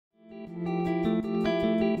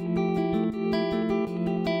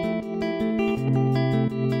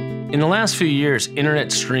In the last few years,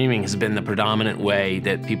 internet streaming has been the predominant way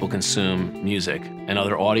that people consume music and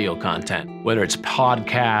other audio content, whether it's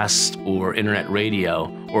podcasts or internet radio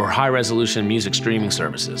or high-resolution music streaming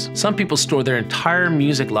services. Some people store their entire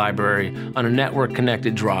music library on a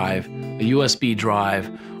network-connected drive, a USB drive,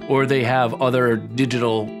 or they have other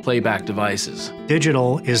digital playback devices.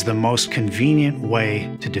 Digital is the most convenient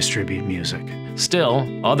way to distribute music. Still,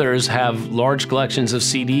 others have large collections of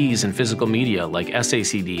CDs and physical media, like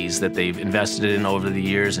SACDs, that they've invested in over the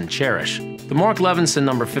years and cherish. The Mark Levinson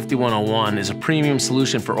number 5101 is a premium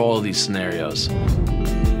solution for all of these scenarios.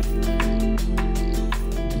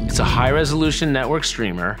 It's a high-resolution network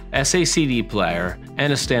streamer, SACD player,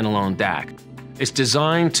 and a standalone DAC. It's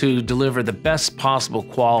designed to deliver the best possible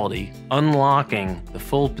quality, unlocking the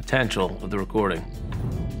full potential of the recording.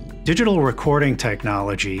 Digital recording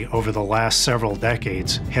technology over the last several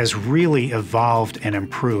decades has really evolved and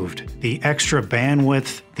improved. The extra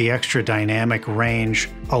bandwidth, the extra dynamic range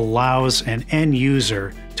allows an end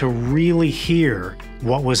user to really hear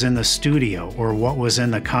what was in the studio or what was in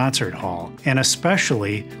the concert hall, and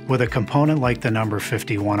especially with a component like the number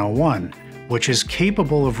 5101, which is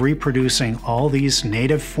capable of reproducing all these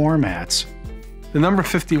native formats. The number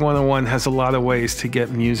 5101 has a lot of ways to get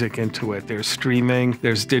music into it. There's streaming,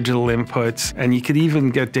 there's digital inputs, and you could even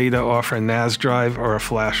get data off a NAS drive or a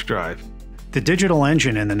flash drive. The digital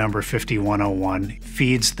engine in the number 5101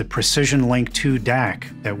 feeds the Precision Link 2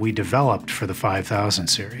 DAC that we developed for the 5000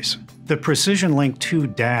 series. The Precision Link 2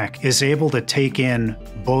 DAC is able to take in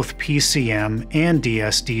both PCM and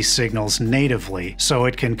DSD signals natively, so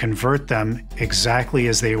it can convert them exactly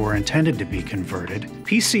as they were intended to be converted.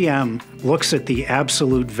 PCM looks at the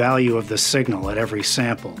absolute value of the signal at every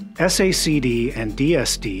sample. SACD and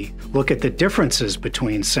DSD look at the differences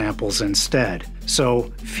between samples instead,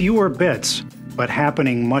 so fewer bits, but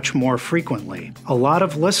happening much more frequently. A lot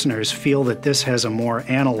of listeners feel that this has a more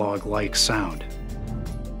analog-like sound.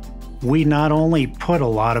 We not only put a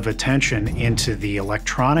lot of attention into the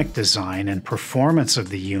electronic design and performance of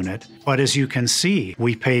the unit, but as you can see,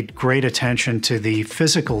 we paid great attention to the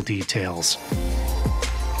physical details.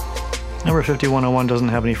 Number 5101 doesn't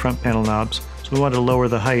have any front panel knobs, so we wanted to lower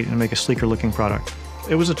the height and make a sleeker looking product.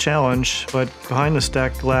 It was a challenge, but behind the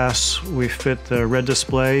stacked glass, we fit the red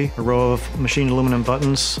display, a row of machined aluminum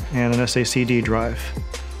buttons, and an SACD drive.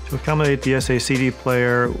 To accommodate the SACD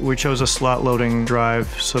player, we chose a slot loading drive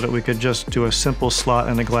so that we could just do a simple slot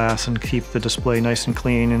in the glass and keep the display nice and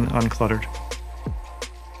clean and uncluttered.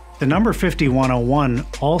 The number 5101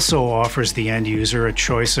 also offers the end user a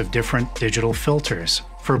choice of different digital filters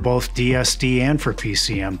for both DSD and for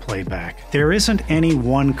PCM playback. There isn't any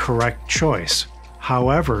one correct choice.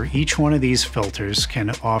 However, each one of these filters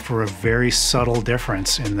can offer a very subtle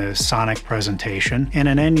difference in the sonic presentation, and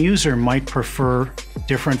an end user might prefer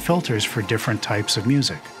different filters for different types of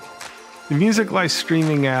music. The Music Life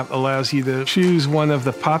streaming app allows you to choose one of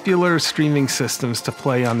the popular streaming systems to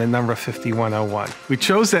play on the number 5101. We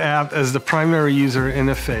chose the app as the primary user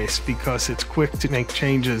interface because it's quick to make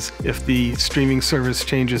changes if the streaming service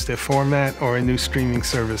changes their format or a new streaming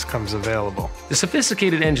service comes available. The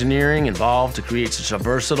sophisticated engineering involved to create such a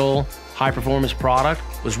versatile, high-performance product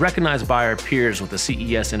was recognized by our peers with the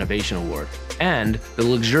CES Innovation Award, and the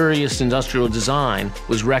luxurious industrial design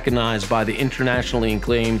was recognized by the internationally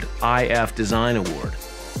acclaimed IF Design Award.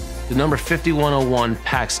 The number 5101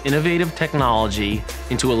 packs innovative technology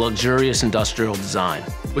into a luxurious industrial design.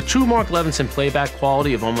 With true Mark Levinson playback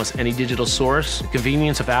quality of almost any digital source, the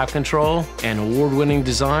convenience of app control, and award-winning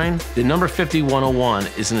design, the number 5101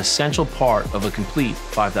 is an essential part of a complete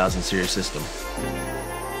 5000 series system.